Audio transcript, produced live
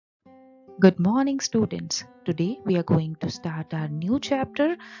Good morning, students. Today we are going to start our new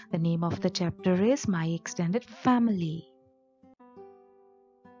chapter. The name of the chapter is My Extended Family.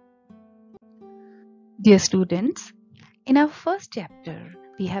 Dear students, in our first chapter,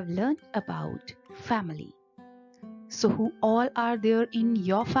 we have learned about family. So, who all are there in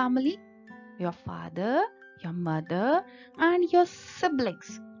your family? Your father, your mother, and your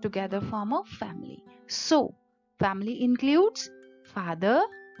siblings together form a family. So, family includes father,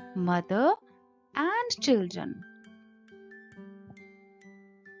 mother, and children.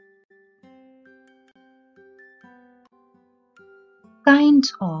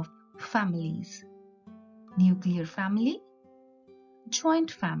 Kinds of families: nuclear family,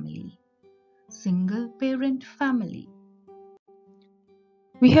 joint family, single parent family.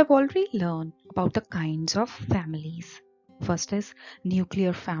 We have already learned about the kinds of families. First is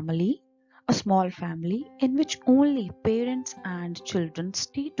nuclear family, a small family in which only parents and children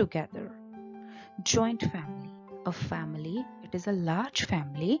stay together. Joint family, a family, it is a large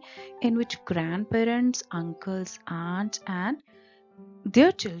family in which grandparents, uncles, aunts, and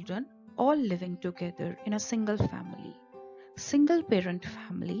their children all living together in a single family. Single parent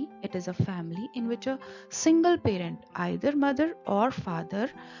family, it is a family in which a single parent, either mother or father,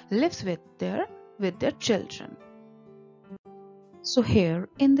 lives with their children. So here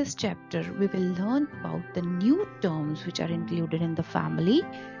in this chapter we will learn about the new terms which are included in the family.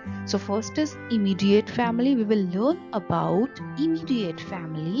 So first is immediate family. We will learn about immediate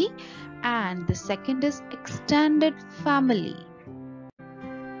family, and the second is extended family.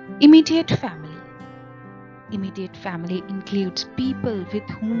 Immediate family. Immediate family includes people with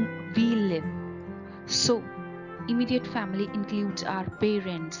whom we live. So, immediate family includes our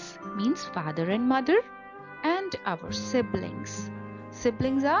parents, means father and mother, and our siblings.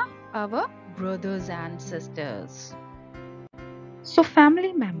 Siblings are our brothers and sisters. So,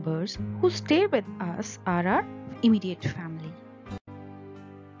 family members who stay with us are our immediate family.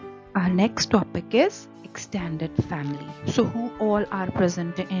 Our next topic is extended family. So, who all are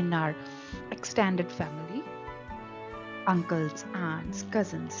present in our extended family? Uncles, aunts,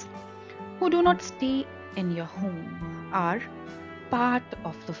 cousins who do not stay in your home are part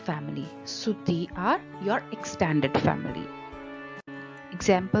of the family. So they are your extended family.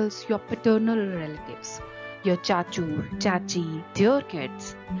 Examples: your paternal relatives, your chachu, chachi, their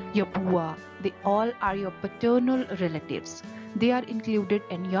kids, your bua, they all are your paternal relatives. They are included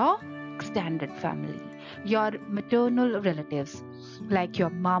in your extended family. Your maternal relatives, like your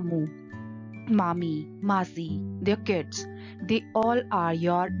mamu, Mami, Masi, their kids, they all are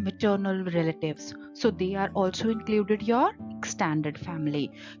your maternal relatives. So they are also included your extended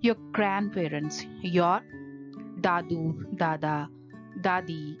family. Your grandparents, your Dadu, Dada,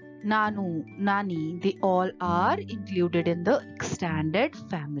 Dadi, Nanu, Nani, they all are included in the extended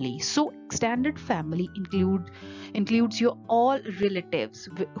family. So extended family includes your all relatives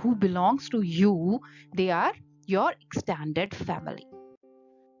who belongs to you. They are your extended family.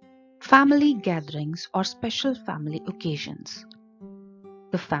 Family gatherings or special family occasions.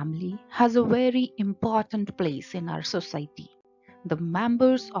 The family has a very important place in our society. The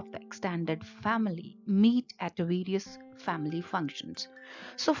members of the extended family meet at various family functions.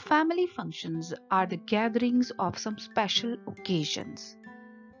 So, family functions are the gatherings of some special occasions.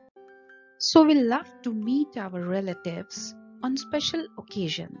 So, we love to meet our relatives on special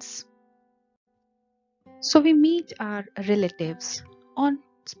occasions. So, we meet our relatives on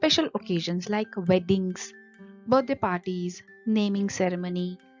special occasions like weddings, birthday parties, naming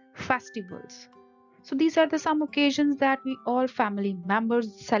ceremony, festivals. So these are the some occasions that we all family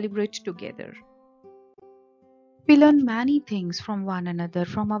members celebrate together. We learn many things from one another,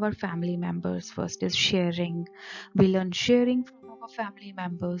 from our family members. First is sharing. We learn sharing from our family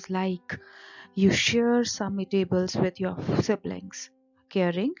members, like you share some eatables with your siblings.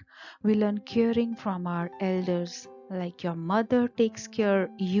 Caring. We learn caring from our elders, like your mother takes care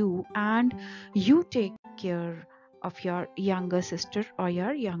you and you take care of your younger sister or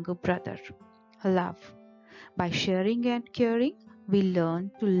your younger brother. Love. By sharing and caring, we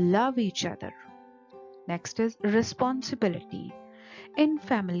learn to love each other. Next is responsibility. In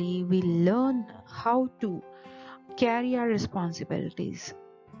family, we learn how to carry our responsibilities.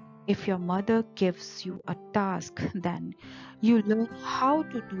 If your mother gives you a task, then you learn how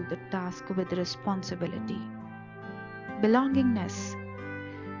to do the task with responsibility. Belongingness.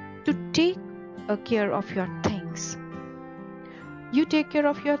 To take care of your things. You take care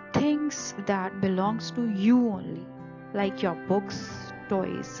of your things that belongs to you only, like your books,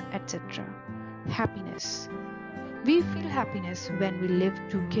 toys, etc. Happiness. We feel happiness when we live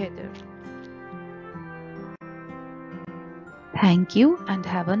together. Thank you and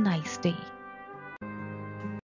have a nice day.